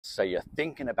So you're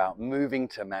thinking about moving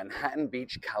to Manhattan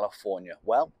Beach, California.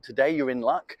 Well, today you're in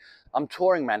luck. I'm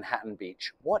touring Manhattan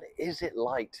Beach. What is it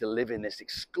like to live in this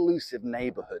exclusive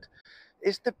neighborhood?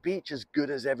 Is the beach as good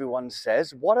as everyone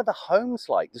says? What are the homes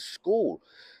like? The school,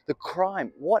 the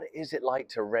crime? What is it like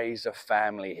to raise a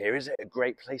family here? Is it a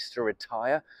great place to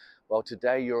retire? Well,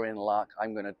 today you're in luck.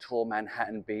 I'm going to tour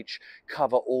Manhattan Beach,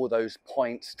 cover all those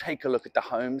points, take a look at the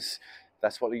homes. If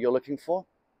that's what you're looking for?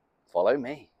 Follow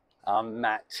me. I'm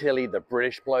Matt Tilley, the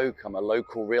British bloke. I'm a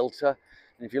local realtor.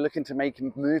 And if you're looking to make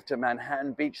a move to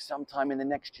Manhattan Beach sometime in the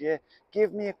next year,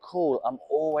 give me a call. I'm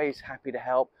always happy to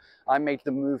help. I made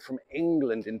the move from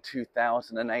England in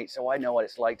 2008, so I know what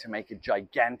it's like to make a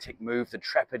gigantic move, the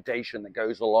trepidation that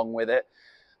goes along with it.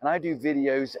 And I do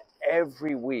videos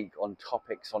every week on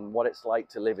topics on what it's like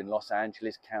to live in Los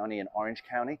Angeles County and Orange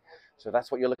County. So if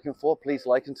that's what you're looking for, please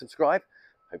like and subscribe.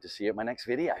 Hope to see you at my next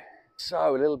video.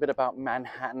 So a little bit about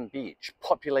Manhattan Beach.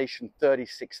 Population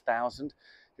 36,000.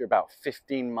 You're about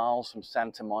 15 miles from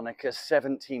Santa Monica,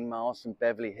 17 miles from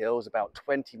Beverly Hills, about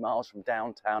 20 miles from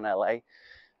downtown LA.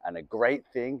 And a great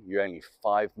thing, you're only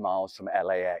 5 miles from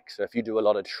LAX. So if you do a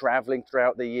lot of traveling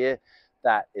throughout the year,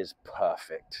 that is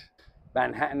perfect.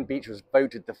 Manhattan Beach was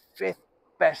voted the 5th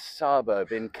best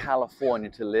suburb in California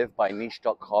to live by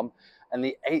niche.com and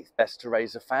the 8th best to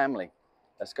raise a family.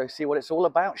 Let's go see what it's all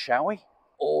about, shall we?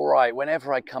 All right,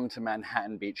 whenever I come to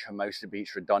Manhattan Beach, Hermosa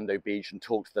Beach, Redondo Beach, and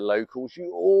talk to the locals,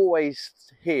 you always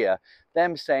hear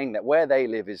them saying that where they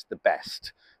live is the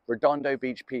best. Redondo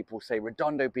Beach people say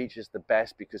Redondo Beach is the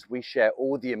best because we share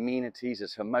all the amenities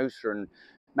as Hermosa and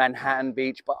Manhattan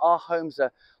Beach, but our homes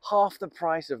are half the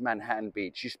price of Manhattan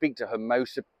Beach. You speak to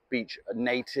Hermosa Beach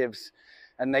natives,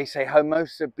 and they say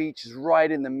Hermosa Beach is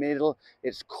right in the middle.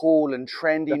 It's cool and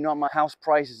trendy. Not my house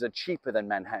prices are cheaper than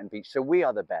Manhattan Beach, so we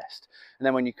are the best. And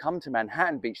then when you come to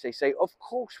Manhattan Beach, they say, of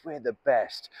course we're the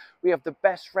best. We have the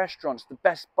best restaurants, the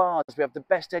best bars, we have the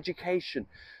best education.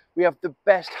 We have the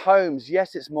best homes.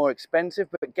 Yes, it's more expensive,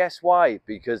 but guess why?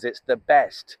 Because it's the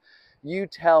best. You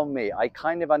tell me. I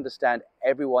kind of understand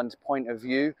everyone's point of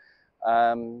view.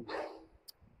 But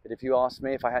if you ask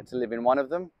me if I had to live in one of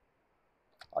them,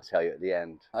 I'll tell you at the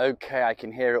end. Okay, I can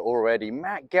hear it already.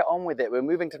 Matt, get on with it. We're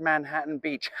moving to Manhattan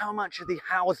Beach. How much do the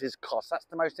houses cost? That's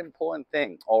the most important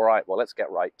thing. All right, well, let's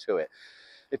get right to it.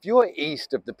 If you're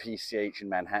east of the PCH in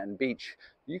Manhattan Beach,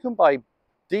 you can buy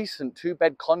decent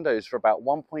 2-bed condos for about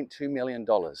 $1.2 million.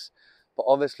 But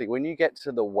obviously, when you get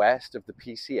to the west of the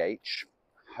PCH,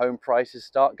 home prices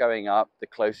start going up the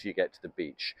closer you get to the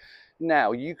beach.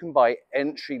 Now, you can buy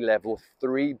entry-level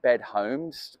 3-bed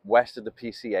homes west of the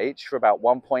PCH for about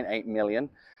 1.8 million.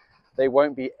 They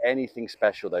won't be anything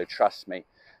special though, trust me.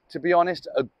 To be honest,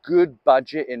 a good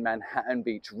budget in Manhattan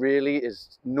Beach really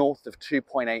is north of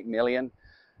 2.8 million.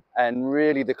 And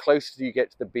really, the closer you get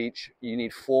to the beach, you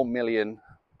need 4 million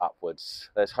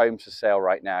upwards. There's homes for sale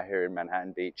right now here in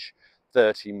Manhattan Beach,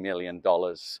 $30 million.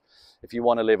 If you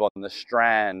want to live on the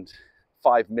Strand,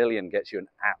 5 million gets you an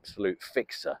absolute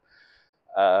fixer.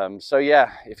 So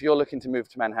yeah, if you're looking to move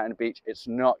to Manhattan Beach, it's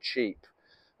not cheap.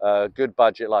 Good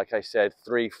budget, like I said,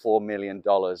 $3–4 million.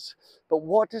 But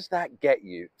what does that get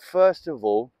you? First of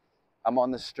all, I'm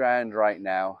on the Strand right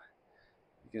now.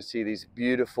 You can see these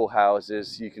beautiful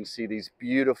houses. You can see these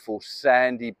beautiful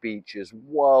sandy beaches,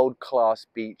 world-class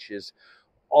beaches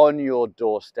on your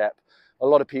doorstep. A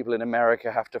lot of people in America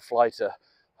have to fly to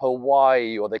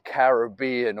Hawaii or the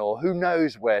Caribbean or who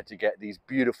knows where to get these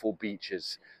beautiful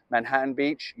beaches. Manhattan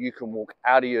Beach, you can walk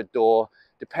out of your door,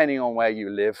 depending on where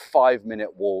you live,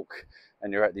 5-minute walk,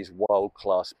 and you're at these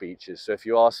world-class beaches. So if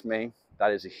you ask me,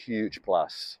 that is a huge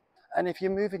plus. And if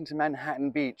you're moving to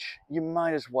Manhattan Beach, you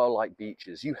might as well like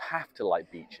beaches. You have to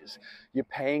like beaches. You're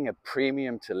paying a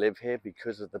premium to live here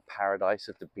because of the paradise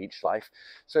of the beach life.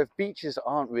 So if beaches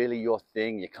aren't really your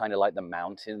thing, you kind of like the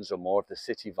mountains or more of the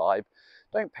city vibe,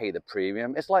 don't pay the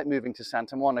premium. It's like moving to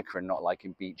Santa Monica and not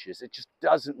liking beaches. It just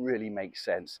doesn't really make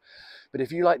sense. But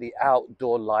if you like the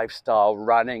outdoor lifestyle,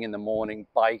 running in the morning,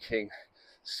 biking,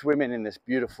 swimming in this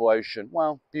beautiful ocean,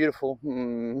 well, beautiful,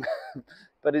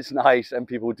 but it's nice and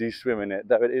people do swim in it,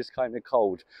 though it is kind of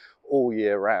cold all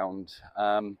year round.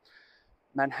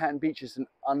 Manhattan Beach is an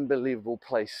unbelievable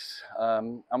place.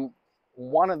 And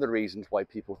one of the reasons why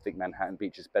people think Manhattan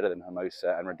Beach is better than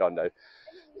Hermosa and Redondo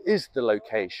is the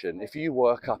location. If you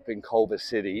work up in Culver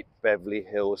City, Beverly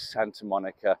Hills, Santa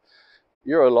Monica,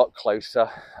 you're a lot closer.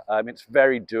 It's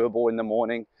very doable in the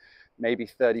morning, maybe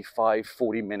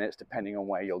 35–40 minutes, depending on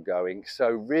where you're going. So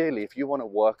really, if you want to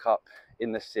work up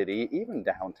in the city, even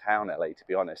downtown LA, to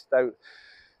be honest, though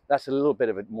that's a little bit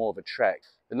of more of a trek.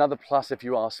 Another plus, if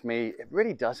you ask me, it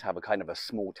really does have a kind of a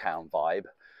small town vibe.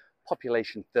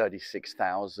 Population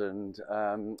 36,000,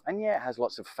 and yeah, it has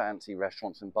lots of fancy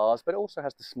restaurants and bars, but it also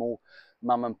has the small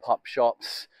mum and pop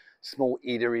shops, small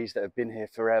eateries that have been here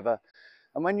forever.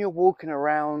 And when you're walking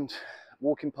around,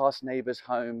 walking past neighbors'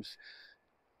 homes,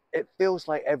 it feels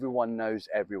like everyone knows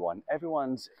everyone.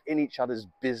 Everyone's in each other's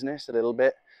business a little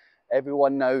bit.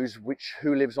 Everyone knows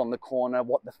who lives on the corner,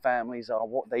 what the families are,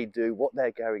 what they do, what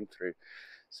they're going through.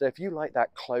 So if you like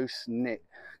that close-knit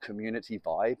community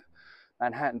vibe,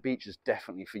 Manhattan Beach is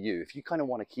definitely for you. If you kind of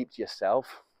want to keep to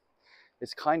yourself,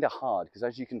 it's kind of hard because,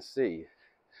 as you can see,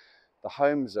 the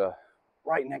homes are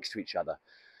right next to each other.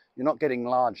 You're not getting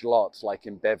large lots like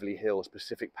in Beverly Hills,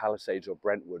 Pacific Palisades, or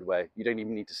Brentwood, where you don't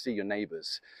even need to see your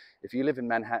neighbors. If you live in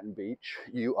Manhattan Beach,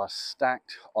 you are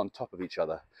stacked on top of each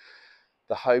other.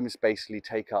 The homes basically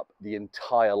take up the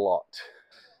entire lot.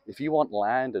 If you want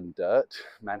land and dirt,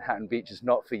 Manhattan Beach is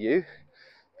not for you.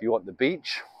 If you want the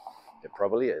beach, it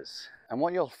probably is. And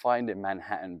what you'll find in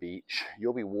Manhattan Beach,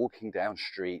 you'll be walking down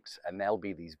streets and there'll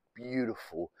be these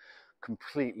beautiful,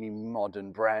 completely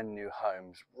modern, brand new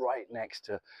homes right next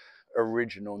to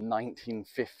original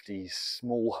 1950s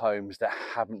small homes that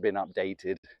haven't been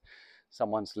updated.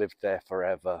 Someone's lived there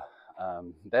forever.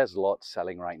 There's lots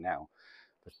selling right now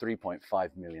for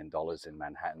 $3.5 million in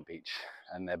Manhattan Beach,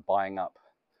 and they're buying up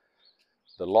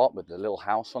the lot with the little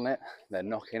house on it. They're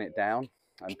knocking it down,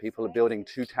 and people are building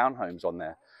 2 townhomes on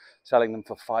there, selling them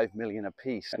for $5 million a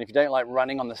piece. And if you don't like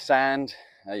running on the sand,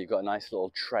 you've got a nice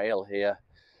little trail here,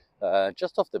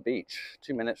 just off the beach,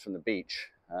 2 minutes from the beach,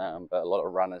 but a lot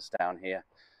of runners down here.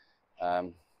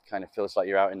 Kind of feels like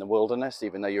you're out in the wilderness,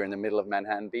 even though you're in the middle of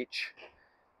Manhattan Beach.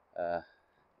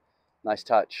 Nice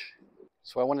touch.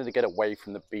 So I wanted to get away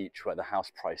from the beach where the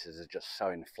house prices are just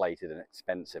so inflated and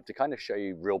expensive to kind of show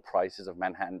you real prices of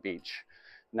Manhattan Beach.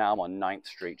 Now I'm on 9th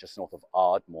Street, just north of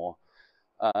Ardmore.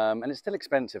 And it's still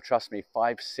expensive, trust me,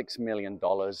 $5–6 million,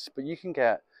 but you can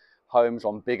get homes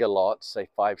on bigger lots, say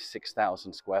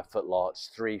 5–6,000 square foot lots,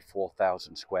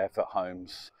 3–4,000 square foot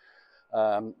homes.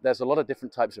 There's a lot of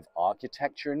different types of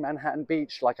architecture in Manhattan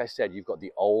Beach. Like I said, you've got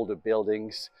the older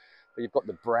buildings, but you've got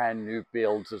the brand new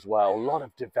builds as well. A lot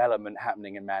of development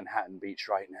happening in Manhattan Beach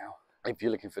right now. If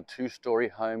you're looking for 2-story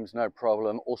homes, no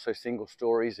problem. Also single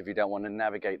stories if you don't want to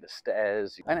navigate the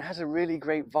stairs. And it has a really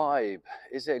great vibe.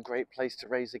 Is it a great place to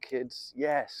raise the kids?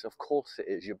 Yes, of course it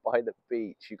is. You're by the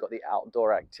beach, you've got the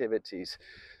outdoor activities.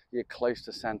 You're close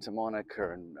to Santa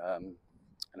Monica and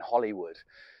Hollywood.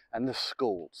 And the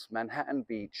schools. Manhattan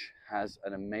Beach has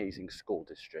an amazing school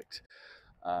district.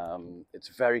 It's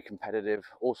very competitive,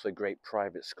 also great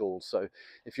private schools. So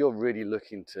if you're really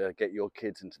looking to get your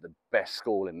kids into the best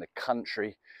school in the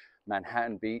country,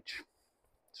 Manhattan Beach,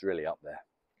 it's really up there.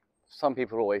 Some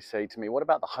people always say to me, what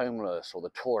about the homeless or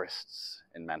the tourists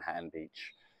in Manhattan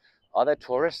Beach? Are there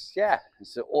tourists? Yeah,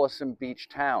 it's an awesome beach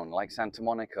town like Santa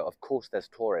Monica. Of course there's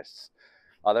tourists.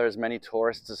 Are there as many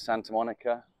tourists as Santa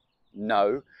Monica?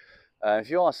 No.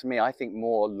 If you ask me, I think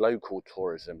more local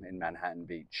tourism in Manhattan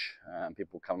Beach.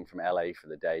 People coming from LA for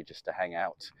the day just to hang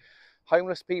out.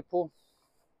 Homeless people,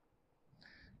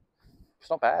 it's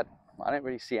not bad. I don't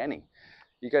really see any.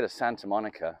 You go to Santa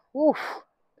Monica, whew,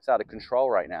 it's out of control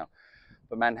right now.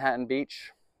 But Manhattan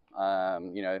Beach,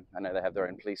 you know, I know they have their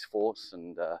own police force,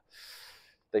 and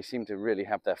they seem to really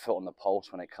have their foot on the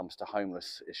pulse when it comes to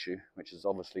homeless issue, which is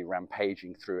obviously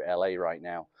rampaging through LA right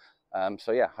now.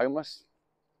 So yeah, homeless,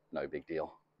 no big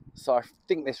deal. So I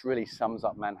think this really sums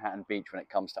up Manhattan Beach when it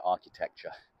comes to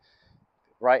architecture.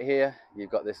 Right here, you've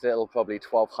got this little probably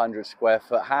 1,200 square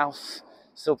foot house,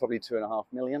 still probably 2.5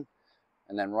 million.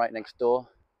 And then right next door,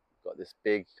 you've got this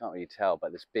big, can't really tell,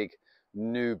 but this big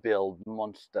new build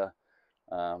monster,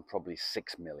 probably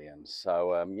 6 million.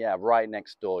 So yeah, right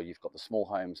next door, you've got the small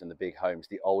homes and the big homes,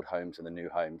 the old homes and the new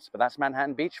homes. But that's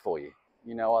Manhattan Beach for you.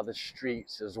 You know, are the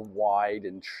streets as wide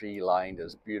and tree-lined,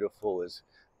 as beautiful as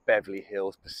Beverly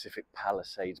Hills, Pacific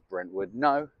Palisades, Brentwood?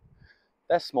 No,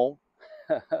 they're small.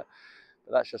 But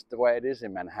that's just the way it is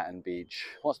in Manhattan Beach.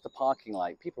 What's the parking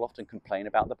like? People often complain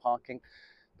about the parking.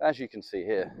 But as you can see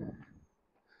here,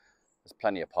 there's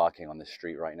plenty of parking on this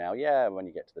street right now. Yeah, when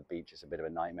you get to the beach, it's a bit of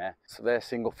a nightmare. So they're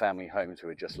single family homes we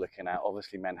were just looking at.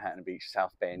 Obviously Manhattan Beach,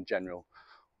 South Bay in general,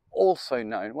 also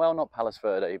known, well, not Palos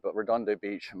Verde, but Redondo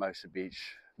Beach, Hermosa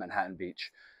Beach, Manhattan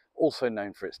Beach, also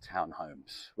known for its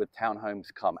townhomes. With townhomes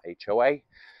come HOA,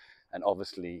 and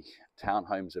obviously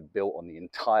townhomes are built on the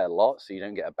entire lot, so you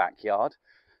don't get a backyard,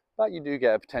 but you do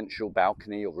get a potential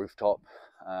balcony or rooftop,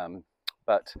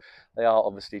 but they are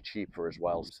obviously cheaper as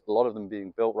well. A lot of them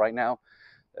being built right now,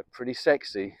 they're pretty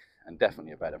sexy and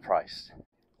definitely a better price.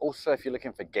 Also, if you're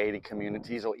looking for gated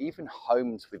communities or even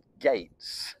homes with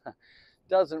gates,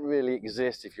 doesn't really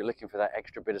exist if you're looking for that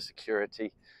extra bit of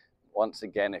security. Once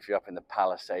again, if you're up in the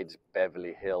Palisades,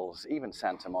 Beverly Hills, even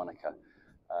Santa Monica,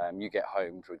 you get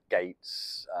homes with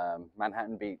gates.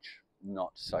 Manhattan Beach,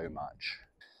 not so much.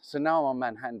 So now I'm on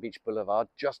Manhattan Beach Boulevard,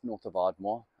 just north of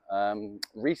Ardmore.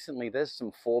 Recently, there's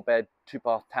some 4-bed,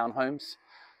 2-bath townhomes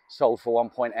sold for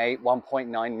 1.8,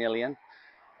 1.9 million.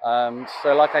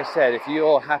 So like I said, if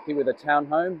you're happy with a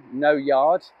townhome, no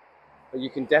yard, but you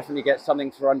can definitely get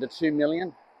something for under 2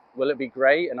 million. Will it be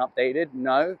great and updated?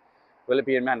 No. Will it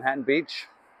be in Manhattan Beach?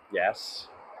 Yes.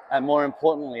 And more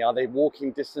importantly, are they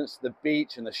walking distance to the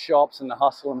beach and the shops and the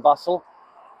hustle and bustle?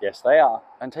 Yes, they are.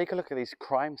 And take a look at these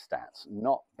crime stats.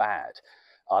 Not bad.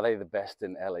 Are they the best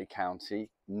in LA County?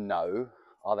 No.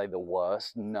 Are they the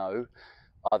worst? No.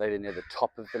 Are they near the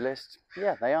top of the list?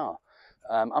 Yeah, they are.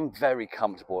 I'm very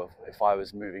comfortable. If I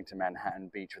was moving to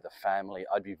Manhattan Beach with a family,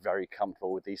 I'd be very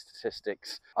comfortable with these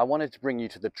statistics. I wanted to bring you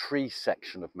to the tree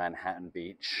section of Manhattan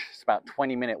Beach. It's about a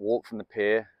 20-minute walk from the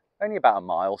pier, only about a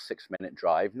mile, 6-minute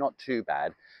drive, not too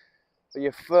bad. But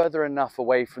you're further enough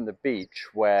away from the beach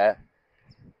where,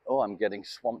 oh, I'm getting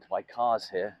swamped by cars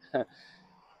here.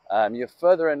 You're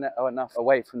further enough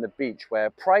away from the beach where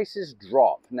prices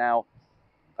drop. Now,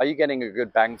 are you getting a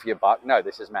good bang for your buck? No,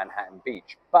 this is Manhattan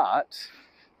Beach, but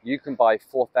you can buy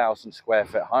 4,000 square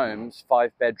foot homes,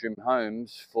 5-bedroom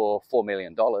homes for $4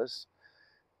 million.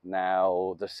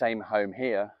 Now, the same home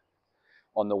here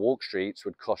on the Walk Streets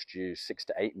would cost you 6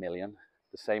 to 8 million.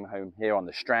 The same home here on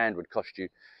the Strand would cost you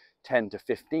 10 to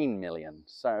 15 million.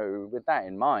 So with that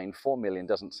in mind, 4 million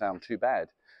doesn't sound too bad.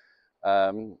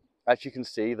 As you can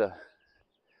see,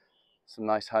 some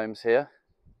nice homes here.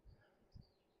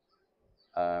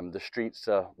 The streets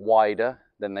are wider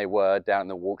than they were down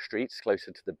the Walk Streets,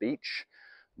 closer to the beach.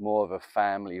 More of a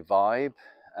family vibe,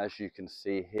 as you can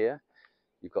see here.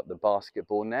 You've got the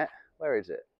basketball net. Where is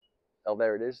it? Oh,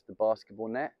 there it is, the basketball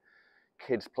net.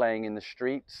 Kids playing in the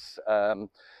streets.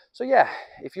 So yeah,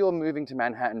 if you're moving to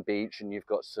Manhattan Beach and you've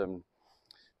got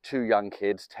two young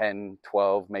kids, 10,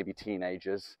 12, maybe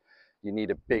teenagers, you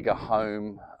need a bigger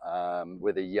home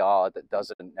with a yard that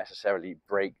doesn't necessarily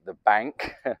break the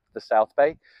bank, the South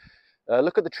Bay.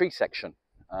 Look at the tree section.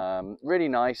 Really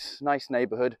nice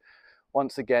neighborhood.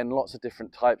 Once again, lots of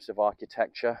different types of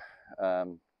architecture.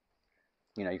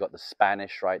 You know, you've got the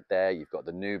Spanish right there, you've got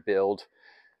the new build,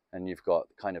 and you've got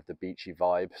kind of the beachy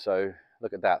vibe. So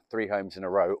look at that, 3 homes in a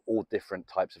row, all different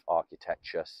types of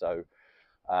architecture. So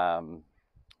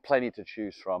plenty to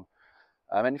choose from.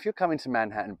 And if you're coming to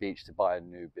Manhattan Beach to buy a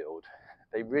new build,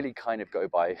 they really kind of go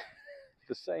by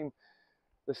the same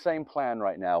plan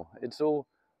right now. It's all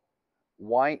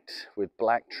white with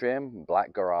black trim,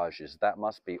 black garages. That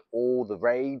must be all the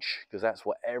rage, because that's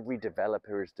what every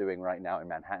developer is doing right now in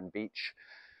Manhattan Beach.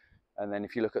 And then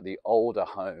if you look at the older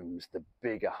homes, the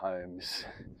bigger homes,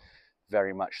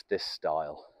 very much this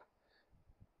style,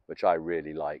 which I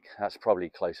really like. That's probably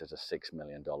closer to $6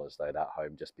 million though, that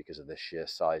home, just because of the sheer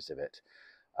size of it.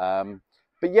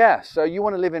 But yeah, so you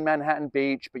want to live in Manhattan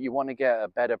Beach, but you want to get a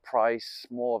better price,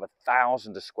 more of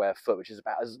 1,000 a square foot, which is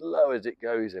about as low as it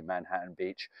goes in Manhattan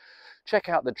Beach. Check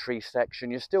out the tree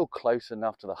section. You're still close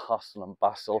enough to the hustle and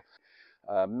bustle.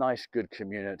 Nice, good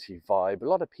community vibe. A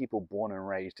lot of people born and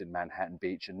raised in Manhattan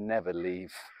Beach and never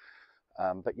leave.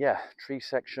 But yeah, tree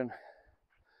section,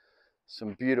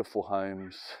 some beautiful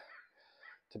homes.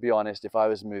 To be honest, if I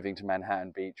was moving to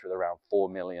Manhattan Beach with around 4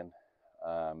 million,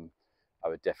 I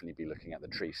would definitely be looking at the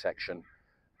tree section.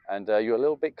 And you're a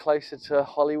little bit closer to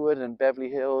Hollywood and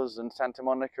Beverly Hills and Santa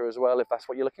Monica as well, if that's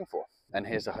what you're looking for. And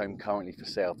here's a home currently for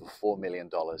sale for $4 million.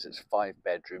 It's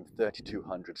 5-bedroom,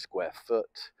 3,200 square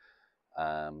foot,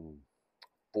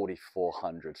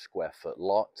 4,400 square foot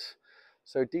lot.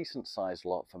 So decent sized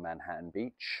lot for Manhattan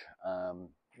Beach.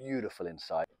 Beautiful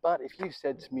inside. But if you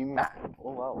said to me, Matt,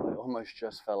 oh wow, I almost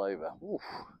just fell over. Oof,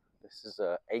 this is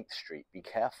 8th Street, be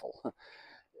careful.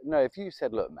 No, if you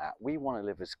said, look, Matt, we want to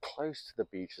live as close to the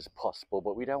beach as possible,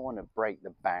 but we don't want to break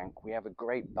the bank. We have a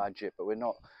great budget, but we're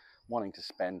not wanting to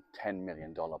spend $10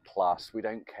 million plus. We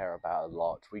don't care about a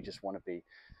lot. We just want to be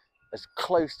as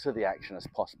close to the action as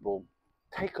possible.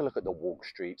 Take a look at the Walk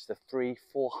Streets, the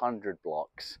 400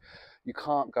 blocks. You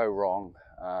can't go wrong.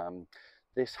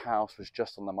 This house was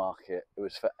just on the market. It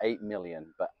was for $8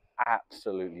 million, but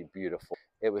absolutely beautiful.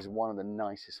 It was one of the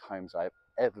nicest homes I've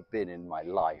ever been in my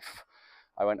life.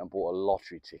 I went and bought a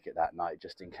lottery ticket that night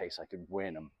just in case I could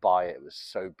win and buy it. It was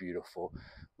so beautiful.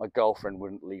 My girlfriend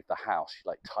wouldn't leave the house. She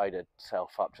like tied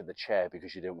herself up to the chair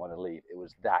because she didn't want to leave. It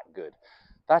was that good.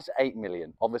 That's 8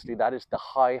 million. Obviously, that is the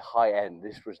high end.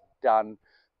 This was done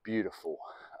beautiful.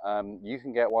 You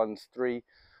can get ones $3,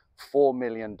 $4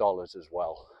 million as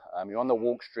well. You're on the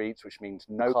walk streets, which means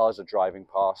no cars are driving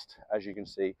past. As you can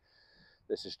see,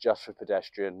 this is just for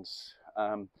pedestrians.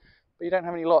 But you don't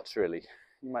have any lots really.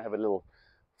 You might have a little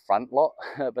front lot,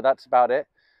 but that's about it.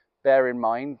 Bear in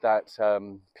mind that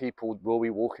people will be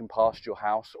walking past your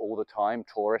house all the time,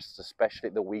 tourists, especially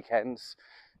at the weekends.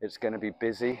 It's going to be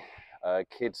busy.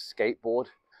 Kids skateboard.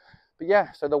 But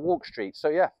yeah, so the walk street. So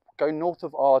yeah, go north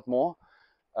of Ardmore.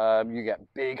 You get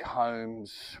big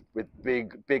homes with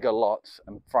bigger lots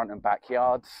and front and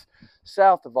backyards.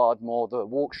 South of Ardmore, the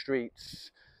walk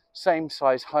streets, same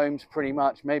size homes pretty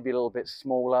much, maybe a little bit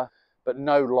smaller, but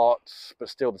no lots, but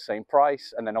still the same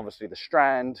price. And then obviously the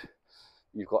Strand,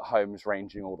 you've got homes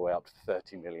ranging all the way up to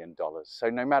 $30 million. So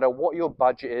no matter what your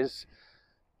budget is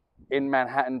in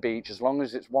Manhattan Beach, as long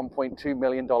as it's $1.2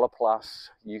 million plus,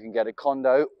 you can get a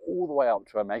condo all the way up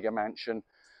to a mega mansion.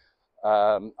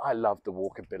 I love the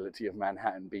walkability of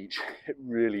Manhattan Beach. It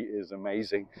really is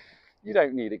amazing. You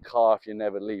don't need a car if you're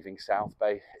never leaving South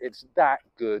Bay. It's that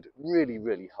good, really,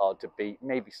 really hard to beat.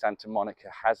 Maybe Santa Monica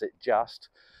has it just,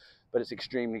 but it's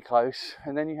extremely close.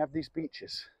 And then you have these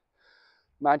beaches.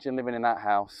 Imagine living in that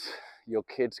house. Your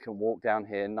kids can walk down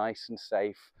here nice and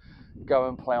safe, go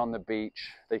and play on the beach.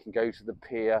 They can go to the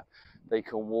pier. They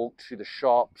can walk to the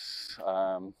shops.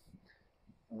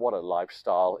 What a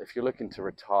lifestyle. If you're looking to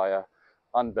retire,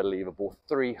 unbelievable.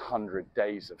 300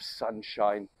 days of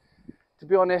sunshine. To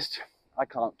be honest, I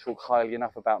can't talk highly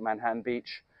enough about Manhattan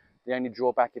Beach. The only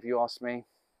drawback, if you ask me,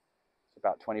 it's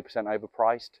about 20%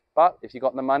 overpriced. But if you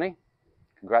got the money,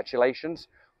 congratulations.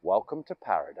 Welcome to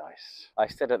paradise. I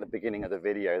said at the beginning of the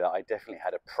video that I definitely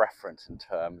had a preference in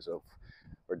terms of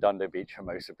Redondo Beach,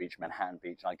 Hermosa Beach, Manhattan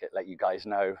Beach. I'll let you guys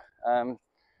know.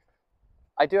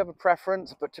 I do have a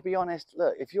preference, but to be honest,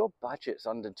 look, if your budget's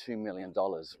under $2 million,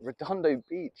 Redondo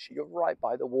Beach, you're right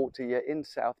by the water, you're in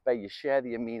South Bay, you share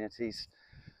the amenities,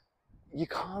 you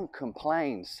can't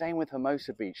complain. Same with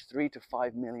Hermosa Beach, $3 to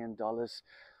 $5 million,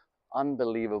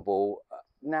 unbelievable.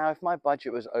 Now, if my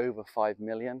budget was over $5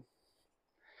 million,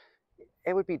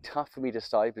 it would be tough for me to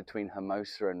decide between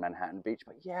Hermosa and Manhattan Beach,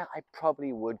 but yeah, I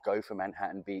probably would go for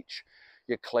Manhattan Beach.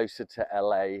 You're closer to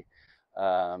LA.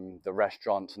 The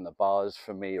restaurants and the bars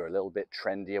for me are a little bit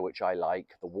trendier, which I like.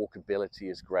 The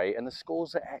walkability is great and the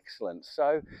scores are excellent.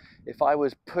 So if I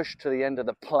was pushed to the end of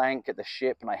the plank at the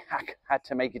ship and I had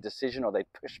to make a decision, or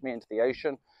they'd push me into the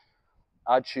ocean,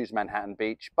 I'd choose Manhattan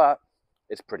Beach, but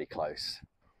it's pretty close.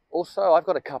 Also, I've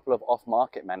got a couple of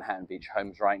off-market Manhattan Beach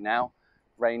homes right now,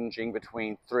 ranging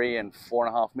between $3 and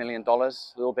 $4.5 million, a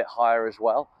little bit higher as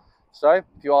well. So if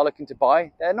you are looking to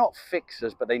buy, they're not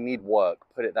fixers, but they need work,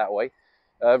 put it that way.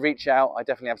 Reach out. I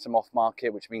definitely have some off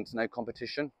market, which means no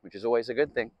competition, which is always a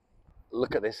good thing.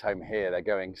 Look at this home here. They're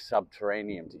going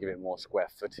subterranean to give it more square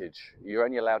footage. You're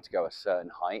only allowed to go a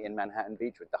certain height in Manhattan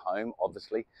Beach with the home,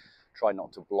 obviously. Try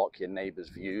not to block your neighbor's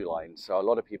view line. So a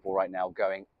lot of people right now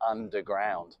going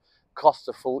underground. Costs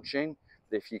a fortune.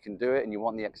 If you can do it and you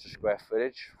want the extra square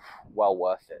footage, well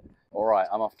worth it. All right,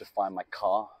 I'm off to find my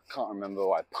car. Can't remember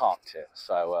where I parked it,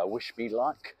 so wish me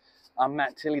luck. I'm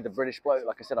Matt Tilley, the British bloke.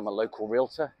 Like I said, I'm a local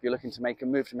realtor. If you're looking to make a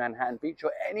move to Manhattan Beach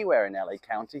or anywhere in LA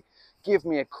County, give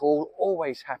me a call.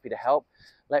 Always happy to help.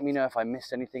 Let me know if I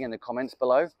missed anything in the comments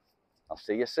below. I'll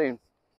see you soon.